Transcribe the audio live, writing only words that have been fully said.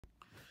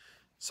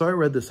So I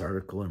read this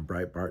article in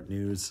Breitbart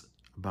News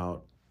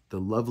about the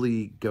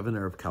lovely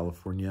governor of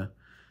California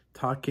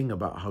talking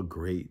about how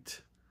great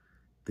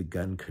the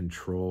gun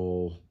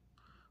control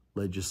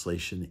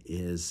legislation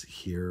is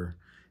here.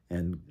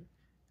 And,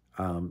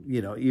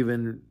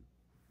 even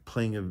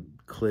playing a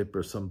clip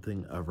or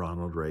something of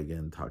Ronald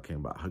Reagan talking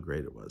about how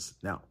great it was.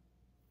 Now,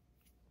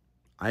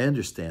 I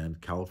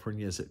understand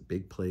California is a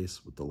big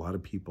place with a lot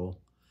of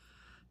people.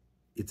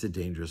 It's a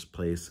dangerous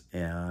place,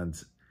 and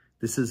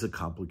this is a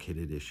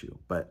complicated issue.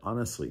 But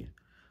honestly,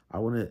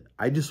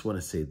 I just want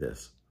to say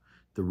this.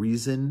 The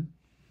reason,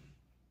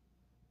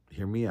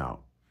 hear me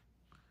out,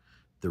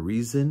 the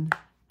reason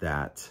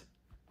that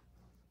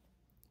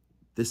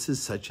this is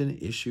such an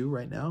issue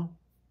right now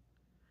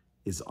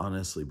is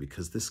honestly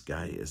because this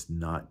guy is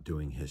not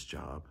doing his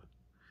job.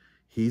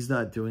 He's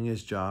not doing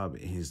his job,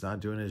 and he's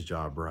not doing his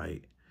job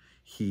right.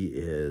 He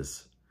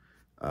is,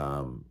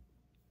 well,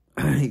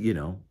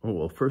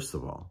 first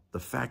of all, the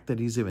fact that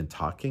he's even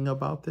talking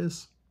about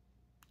this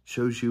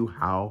shows you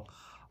how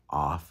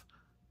off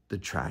the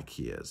track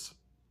he is,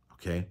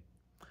 okay?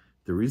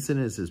 The reason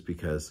is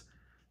because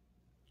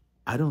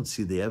I don't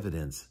see the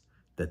evidence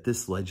that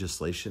this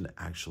legislation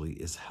actually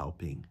is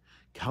helping.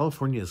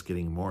 California is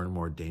getting more and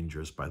more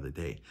dangerous by the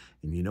day.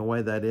 And you know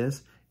why that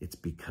is? It's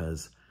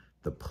because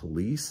the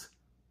police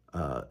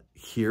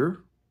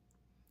here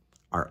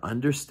are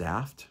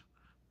understaffed.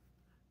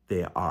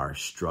 They are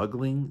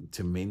struggling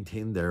to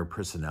maintain their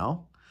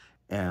personnel,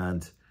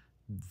 and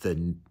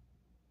the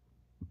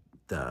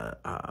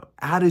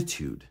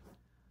attitude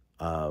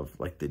of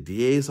like the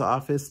DA's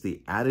office,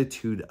 the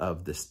attitude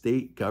of the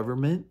state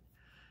government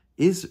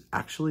is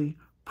actually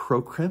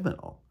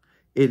pro-criminal.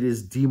 It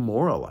is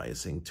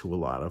demoralizing to a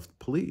lot of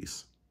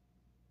police.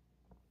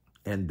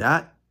 And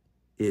that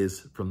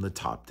is from the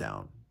top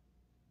down.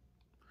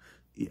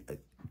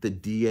 The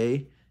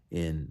DA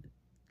in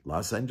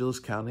Los Angeles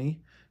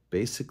County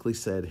basically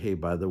said, hey,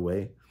 by the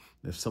way,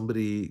 if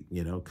somebody,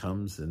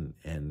 comes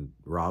and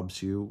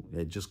robs you,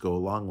 just go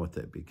along with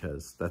it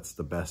because that's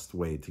the best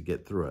way to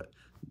get through it.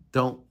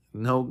 Call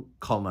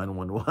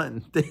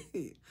 911.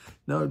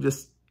 No,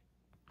 just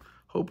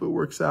hope it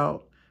works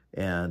out.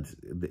 And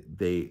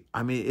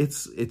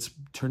it's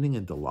turning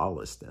into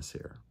lawlessness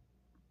here.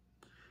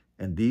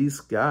 And these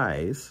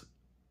guys,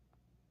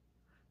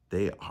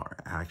 they are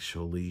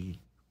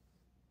actually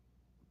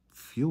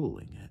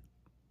fueling it.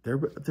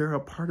 They're a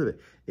part of it.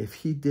 If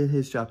he did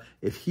his job,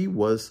 if he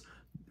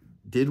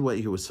did what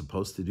he was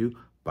supposed to do,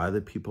 by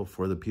the people,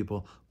 for the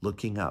people,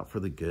 looking out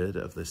for the good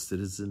of the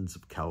citizens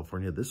of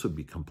California, this would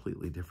be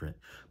completely different.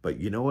 But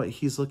you know what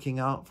he's looking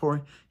out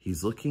for?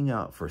 He's looking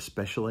out for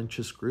special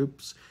interest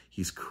groups.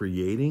 He's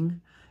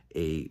creating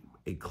a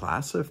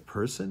class of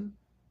person.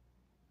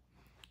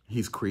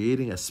 He's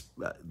creating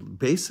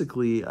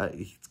basically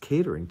he's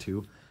catering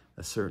to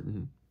a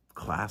certain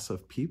class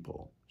of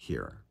people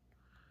here.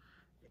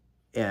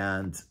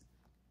 And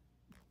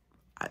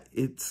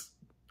it's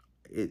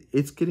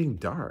getting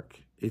dark.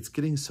 It's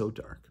getting so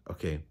dark.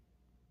 Okay.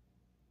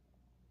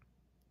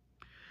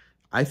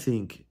 I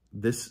think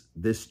this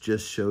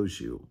just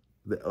shows you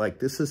that, like,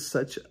 this is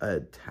such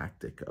a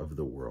tactic of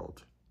the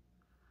world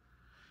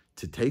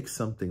to take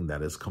something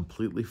that is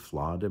completely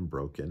flawed and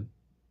broken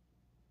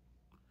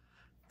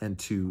and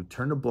to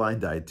turn a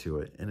blind eye to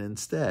it, and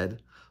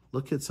instead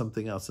look at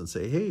something else and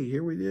say, hey,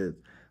 here we did.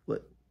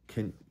 Look,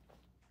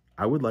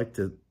 I would like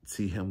to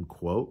see him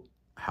quote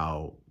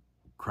how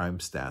crime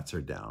stats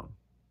are down.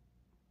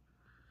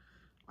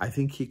 I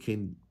think he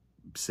can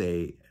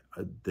say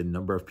the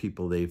number of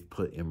people they've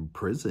put in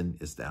prison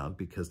is down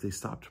because they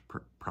stopped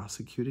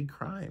prosecuting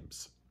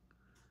crimes.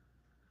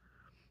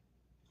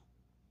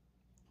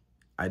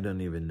 I don't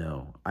even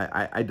know.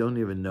 I don't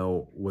even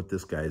know what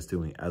this guy is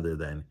doing other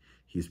than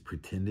he's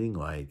pretending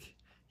like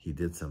he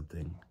did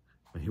something.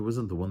 But he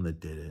wasn't the one that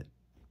did it.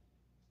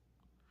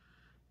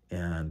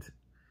 And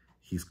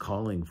he's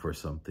calling for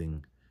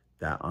something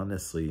that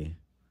honestly,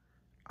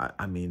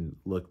 I mean,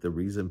 look, the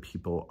reason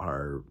people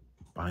are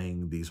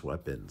buying these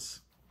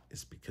weapons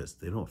is because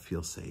they don't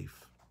feel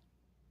safe.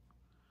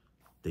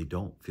 They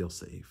don't feel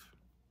safe.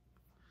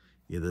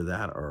 Either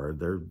that or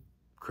they're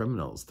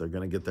criminals. They're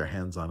going to get their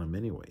hands on them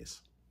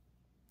anyways.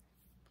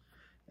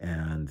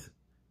 And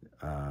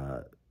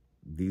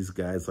these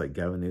guys like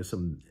Gavin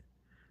Newsom,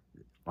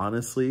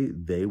 honestly,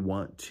 they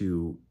want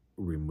to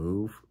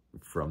remove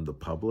from the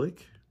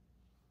public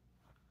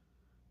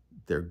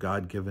their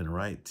God-given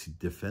right to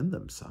defend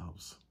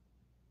themselves,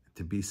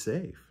 to be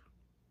safe.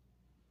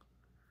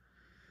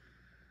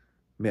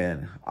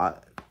 Man,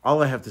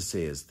 all I have to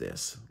say is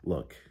this.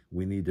 Look,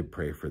 we need to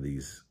pray for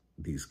these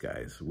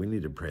guys. We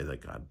need to pray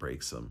that God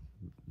breaks them.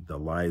 The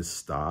lies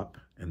stop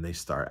and they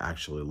start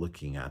actually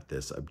looking at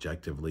this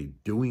objectively,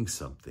 doing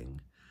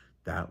something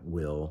that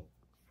will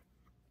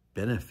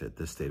benefit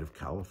the state of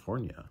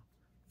California.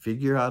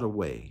 Figure out a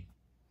way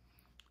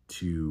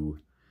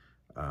to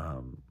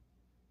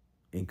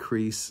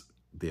increase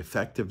the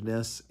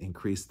effectiveness,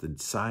 increase the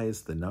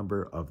size, the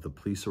number of the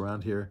police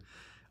around here,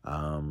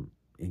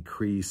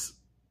 increase,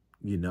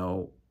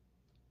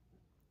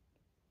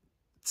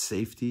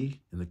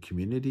 safety in the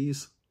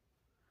communities.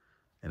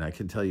 And I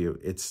can tell you,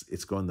 it's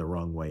going the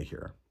wrong way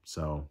here.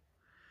 So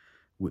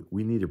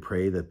we need to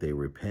pray that they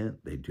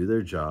repent, they do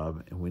their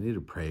job, and we need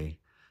to pray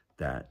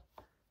that,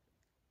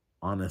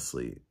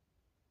 honestly,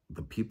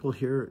 the people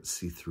here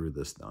see through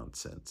this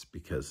nonsense,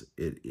 because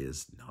it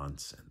is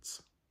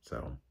nonsense.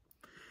 So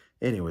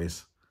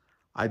anyways,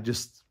 I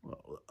just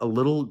a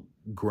little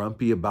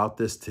grumpy about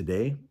this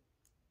today,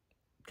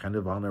 kind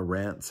of on a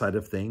rant side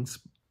of things.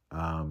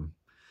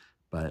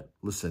 But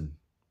listen,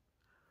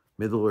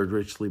 may the Lord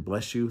richly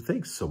bless you.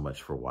 Thanks so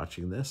much for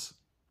watching this,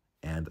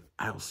 and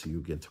I'll see you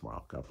again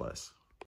tomorrow. God bless.